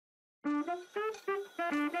Hey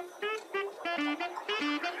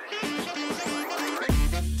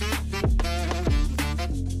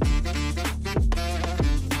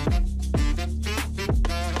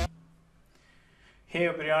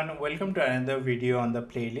everyone, welcome to another video on the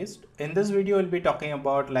playlist. In this video, we'll be talking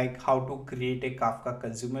about how to create a Kafka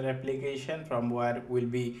consumer application from where we'll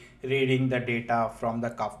be reading the data from the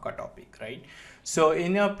Kafka topic, right? So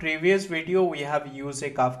in a previous video, we have used a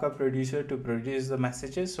Kafka producer to produce the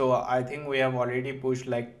messages. So I think we have already pushed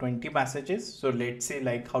 20 messages. So let's see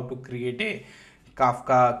how to create a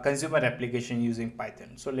Kafka consumer application using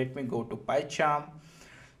Python. So let me go to PyCharm.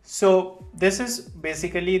 So this is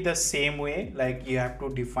basically the same way, you have to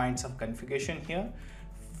define some configuration here.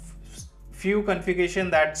 Few configuration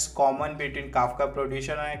that's common between Kafka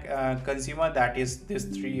producer and consumer, that is this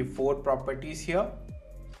 4 properties here.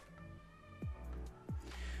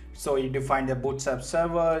 So you define the bootstrap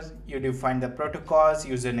servers, you define the protocols,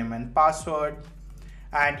 username and password,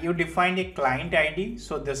 and you define a client ID.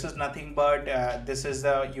 So this is nothing but this is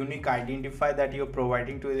the unique identifier that you're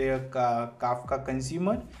providing to the Kafka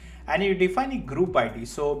consumer, and you define a group ID.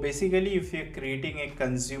 So basically, if you're creating a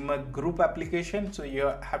consumer group application, so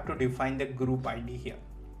you have to define the group ID here,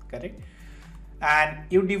 correct? And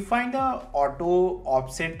you define the auto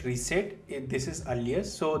offset reset. This is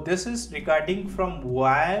earliest. So this is regarding from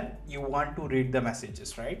where you want to read the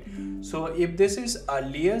messages, right? So if this is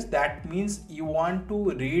earliest, that means you want to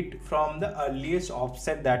read from the earliest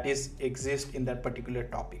offset that is exist in that particular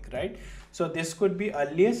topic, right? So this could be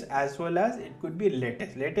earliest as well as it could be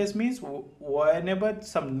latest. Latest means whenever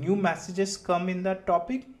some new messages come in that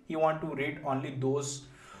topic, you want to read only those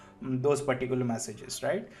particular messages,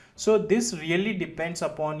 right? So this really depends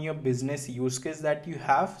upon your business use case that you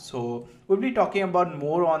have. So we'll be talking about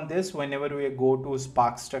more on this whenever we go to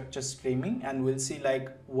Spark structure streaming, and we'll see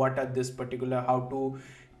what are this particular, how to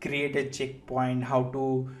create a checkpoint, how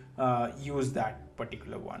to use that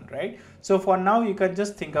particular one, right? So for now, you can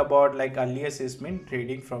just think about earliest is mean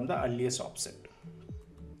reading from the earliest offset,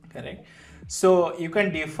 correct? So you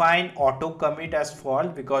can define auto commit as false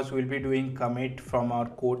because we'll be doing commit from our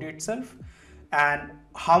code itself. And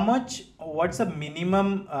what's the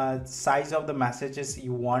minimum size of the messages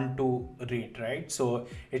you want to read, right? So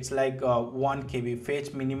it's 1 KB,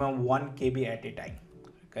 fetch minimum 1 KB at a time,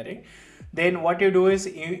 correct? Then what you do is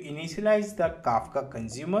you initialize the Kafka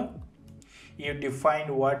consumer, you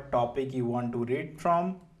define what topic you want to read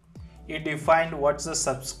from, you define what's the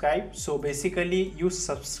subscribe. So basically you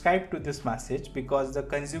subscribe to this message because the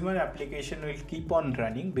consumer application will keep on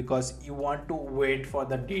running because you want to wait for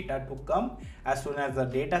the data to come. As soon as the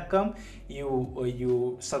data come,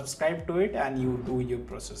 you subscribe to it and you do your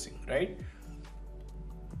processing, right?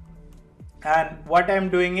 And what I'm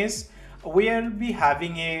doing is we will be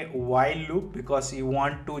having a while loop because you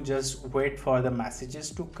want to just wait for the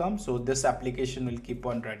messages to come. So this application will keep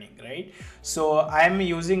on running, right? So I'm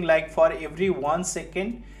using for every 1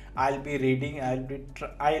 second, I'll be reading,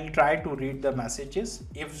 I'll try to read the messages.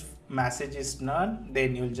 If message is none,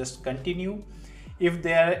 then you'll just continue. If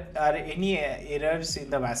there are any errors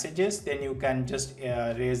in the messages, then you can just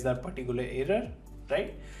raise that particular error,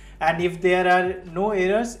 right? And if there are no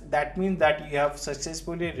errors, that means that you have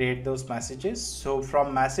successfully read those messages. So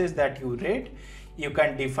from message that you read, you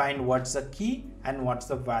can define what's the key and what's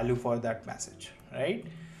the value for that message, right?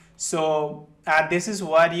 So this is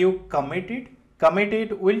where you commit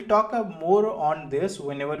it. We'll talk more on this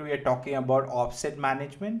whenever we are talking about offset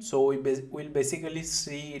management. So we'll basically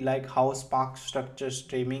see how Spark structure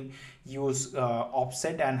streaming use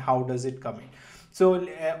offset and how does it commit. So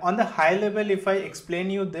on the high level, if I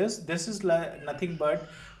explain you this is nothing but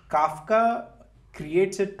Kafka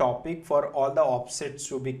creates a topic for all the offsets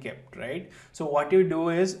to be kept, right? So what you do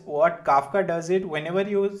is, what Kafka does it, whenever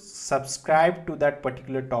you subscribe to that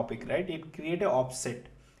particular topic, right, it create an offset.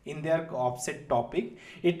 In their offset topic,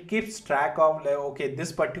 it keeps track of okay,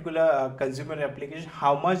 this particular consumer application,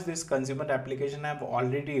 how much this consumer application have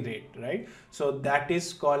already read, right? So that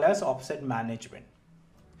is called as offset management.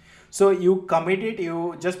 So you commit it,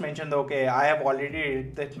 you just mentioned, okay, I have already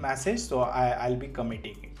read that message, so I'll be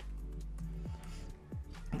committing it.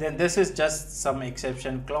 Then this is just some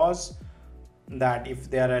exception clause that if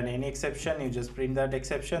there are any exception, you just print that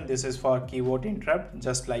exception. This is for keyword interrupt,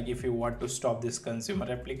 just like if you want to stop this consumer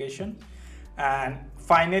application. And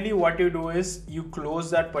finally, what you do is you close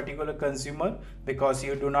that particular consumer because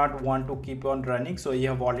you do not want to keep on running. So you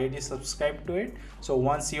have already subscribed to it. So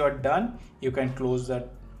once you are done, you can close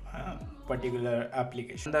that particular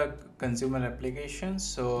application, the consumer application.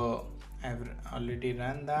 So I've already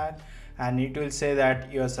run that, and it will say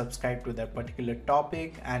that you are subscribed to that particular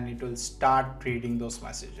topic, and it will start reading those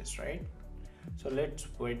messages, right? So let's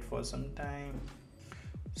wait for some time.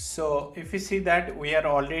 So if you see that we are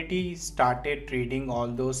already started reading all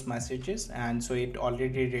those messages, and so it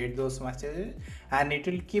already read those messages, and it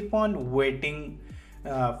will keep on waiting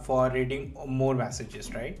for reading more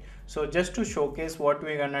messages, right? So just to showcase what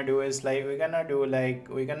we're gonna do is like we're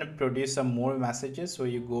gonna produce some more messages. So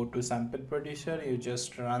you go to sample producer, you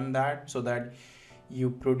just run that so that you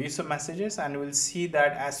produce some messages, and we'll see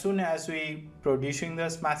that as soon as we producing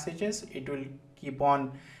those messages, it will keep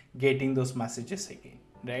on getting those messages again,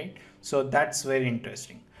 right? So that's very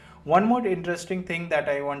interesting. One more interesting thing that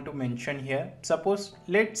I want to mention here, suppose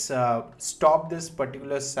let's stop this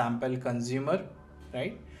particular sample consumer,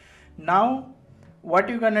 right? Now what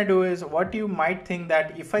you're gonna do is, what you might think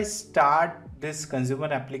that if I start this consumer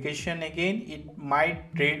application again, it might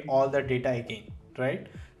read all the data again, right?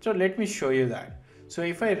 So let me show you that. So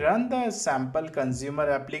if I run the sample consumer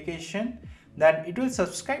application, then it will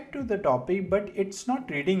subscribe to the topic, but it's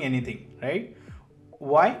not reading anything, right?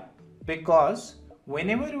 Why? Because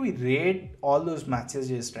whenever we read all those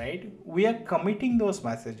messages, right, we are committing those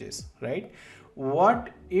messages, right?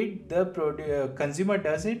 What the consumer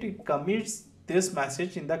does, it commits this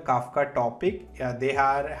message in the Kafka topic. They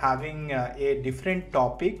are having a different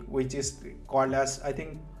topic which is called as, I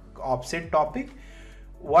think, offset topic.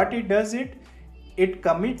 What it does, it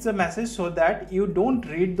commits the message so that you don't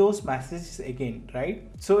read those messages again, right?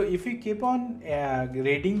 So if you keep on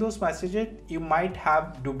reading those messages, you might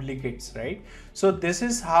have duplicates, right? So this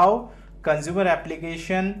is how consumer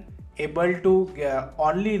application able to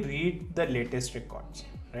only read the latest records,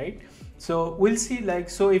 right? So we'll see,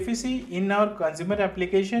 like, so if you see in our consumer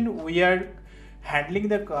application, we are handling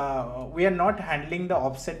we are not handling the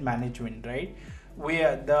offset management, right?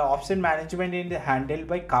 The offset management is handled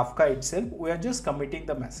by Kafka itself. We are just committing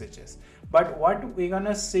the messages. But what we're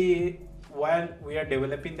gonna see while we are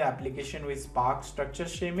developing the application with Spark structure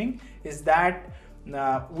streaming is that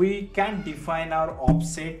we can define our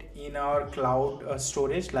offset in our cloud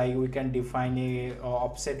storage. Like we can define a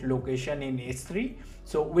offset location in S3.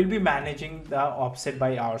 So we'll be managing the offset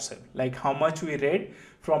by ourselves, like how much we read,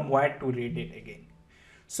 from where to read it again.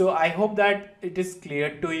 So I hope that it is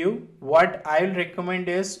clear to you. What I will recommend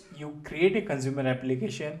is you create a consumer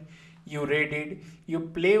application, you read it, you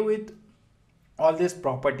play with all these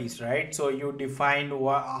properties, right? So you define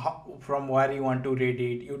from where you want to read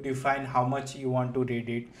it, you define how much you want to read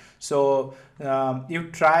it. So now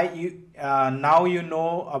you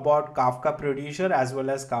know about Kafka producer as well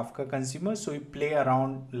as Kafka consumer. So you play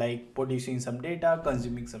around like producing some data,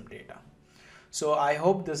 consuming some data. So I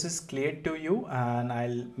hope this is clear to you, and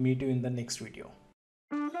I'll meet you in the next video.